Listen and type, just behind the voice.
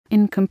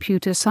In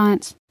computer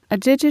science, a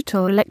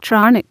digital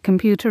electronic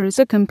computer is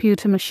a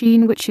computer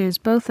machine which is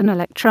both an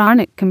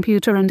electronic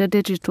computer and a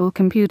digital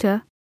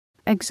computer.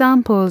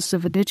 Examples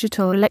of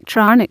digital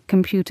electronic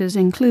computers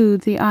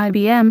include the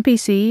IBM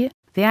PC,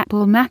 the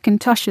Apple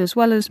Macintosh, as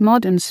well as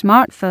modern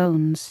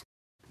smartphones.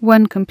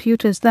 When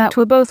computers that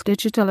were both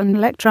digital and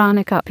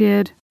electronic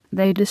appeared,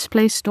 they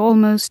displaced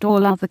almost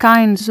all other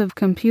kinds of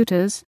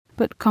computers,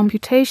 but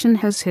computation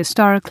has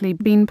historically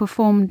been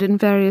performed in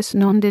various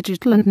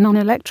non-digital and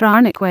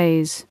non-electronic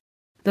ways.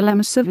 The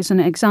Lehmer sieve is an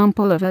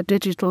example of a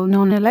digital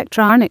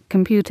non-electronic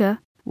computer,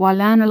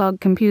 while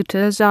analog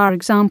computers are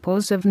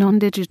examples of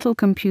non-digital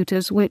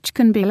computers which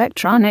can be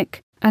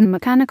electronic, and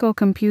mechanical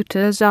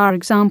computers are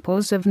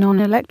examples of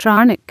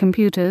non-electronic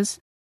computers.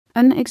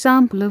 An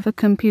example of a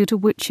computer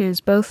which is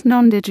both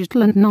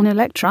non-digital and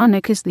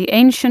non-electronic is the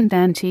ancient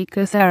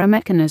Antikythera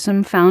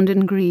mechanism found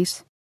in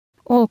Greece.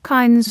 All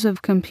kinds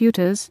of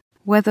computers,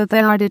 whether they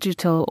are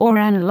digital or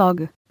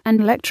analog,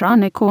 and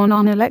electronic or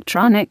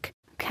non-electronic,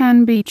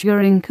 can be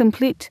Turing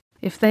complete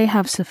if they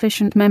have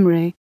sufficient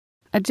memory.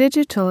 A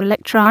digital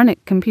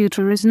electronic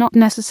computer is not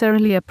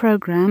necessarily a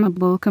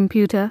programmable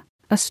computer,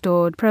 a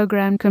stored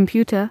program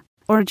computer,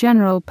 or a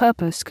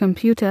general-purpose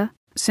computer,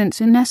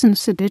 since in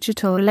essence a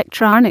digital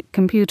electronic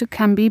computer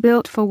can be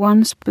built for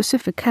one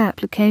specific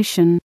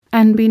application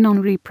and be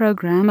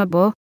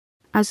non-reprogrammable.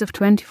 As of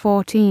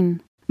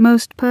 2014,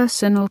 most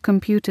personal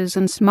computers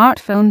and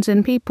smartphones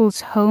in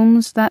people's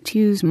homes that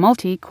use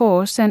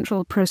multi-core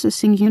central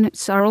processing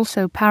units are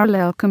also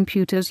parallel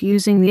computers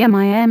using the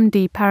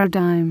MIMD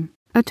paradigm,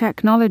 a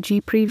technology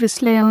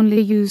previously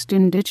only used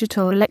in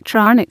digital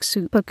electronic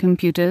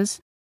supercomputers.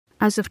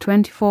 As of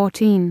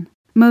 2014,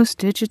 most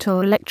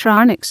digital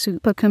electronic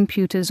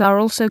supercomputers are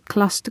also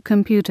cluster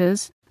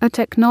computers, a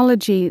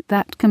technology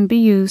that can be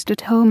used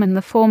at home in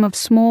the form of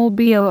small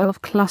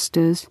Beowulf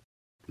clusters.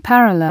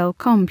 Parallel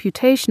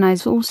computation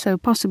is also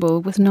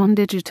possible with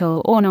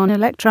non-digital or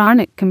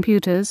non-electronic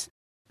computers.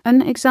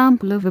 An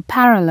example of a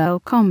parallel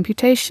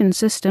computation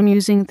system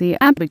using the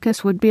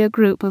abacus would be a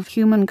group of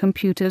human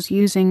computers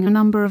using a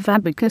number of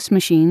abacus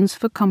machines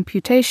for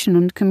computation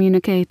and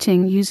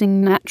communicating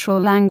using natural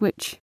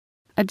language.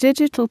 A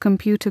digital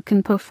computer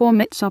can perform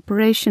its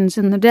operations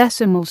in the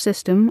decimal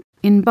system,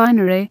 in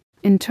binary,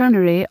 in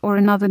ternary, or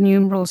in other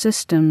numeral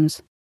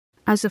systems.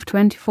 As of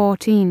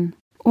 2014,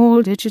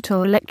 all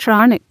digital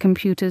electronic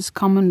computers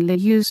commonly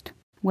used,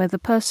 whether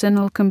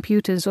personal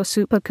computers or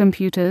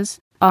supercomputers,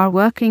 are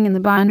working in the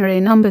binary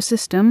number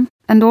system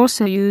and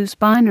also use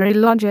binary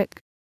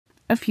logic.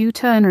 A few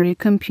ternary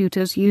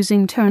computers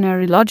using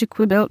ternary logic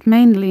were built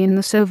mainly in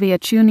the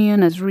Soviet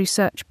Union as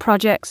research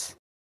projects.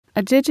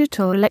 A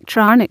digital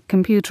electronic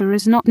computer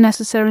is not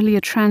necessarily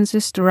a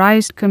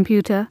transistorized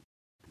computer.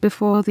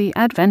 Before the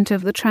advent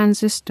of the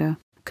transistor,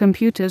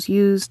 computers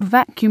used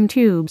vacuum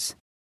tubes.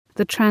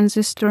 The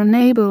transistor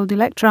enabled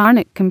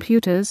electronic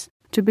computers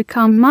to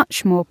become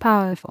much more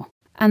powerful,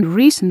 and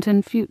recent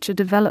and future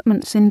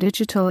developments in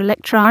digital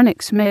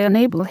electronics may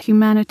enable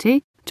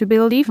humanity to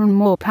build even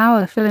more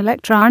powerful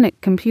electronic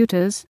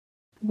computers.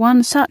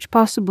 One such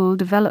possible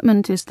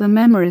development is the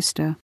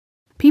memristor.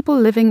 People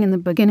living in the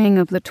beginning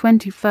of the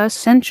 21st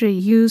century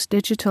use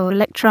digital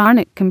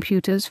electronic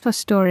computers for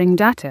storing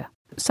data,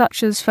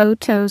 such as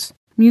photos,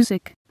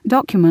 music,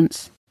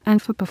 documents, and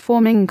for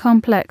performing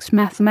complex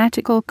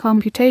mathematical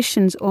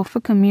computations or for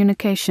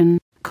communication,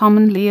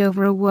 commonly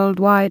over a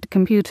worldwide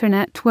computer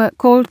network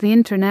called the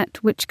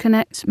Internet, which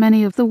connects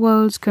many of the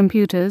world's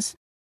computers.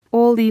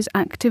 All these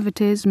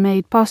activities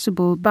made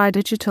possible by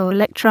digital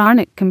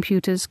electronic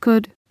computers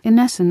could, in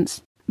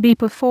essence, be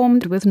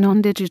performed with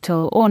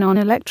non-digital or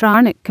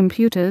non-electronic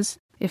computers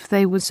if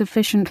they were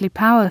sufficiently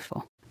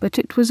powerful, but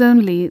it was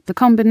only the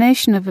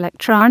combination of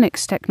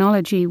electronics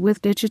technology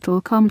with digital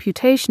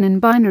computation in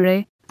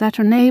binary that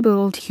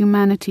enabled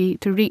humanity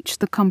to reach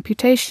the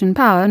computation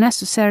power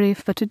necessary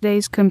for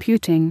today's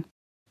computing.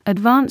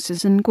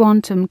 Advances in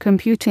quantum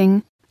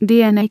computing,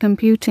 DNA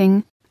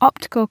computing,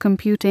 optical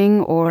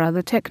computing, or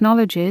other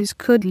technologies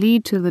could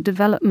lead to the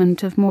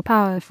development of more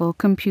powerful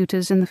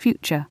computers in the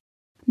future.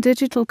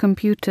 Digital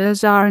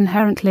computers are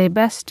inherently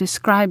best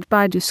described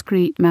by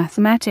discrete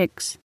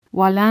mathematics,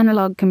 while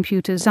analog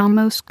computers are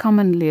most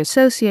commonly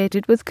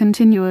associated with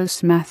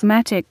continuous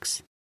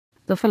mathematics.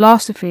 The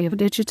philosophy of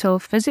digital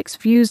physics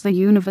views the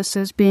universe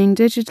as being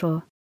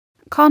digital.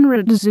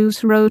 Konrad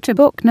Zuse wrote a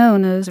book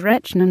known as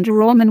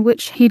Rechnen in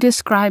which he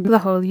described the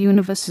whole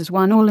universe as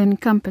one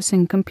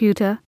all-encompassing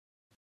computer.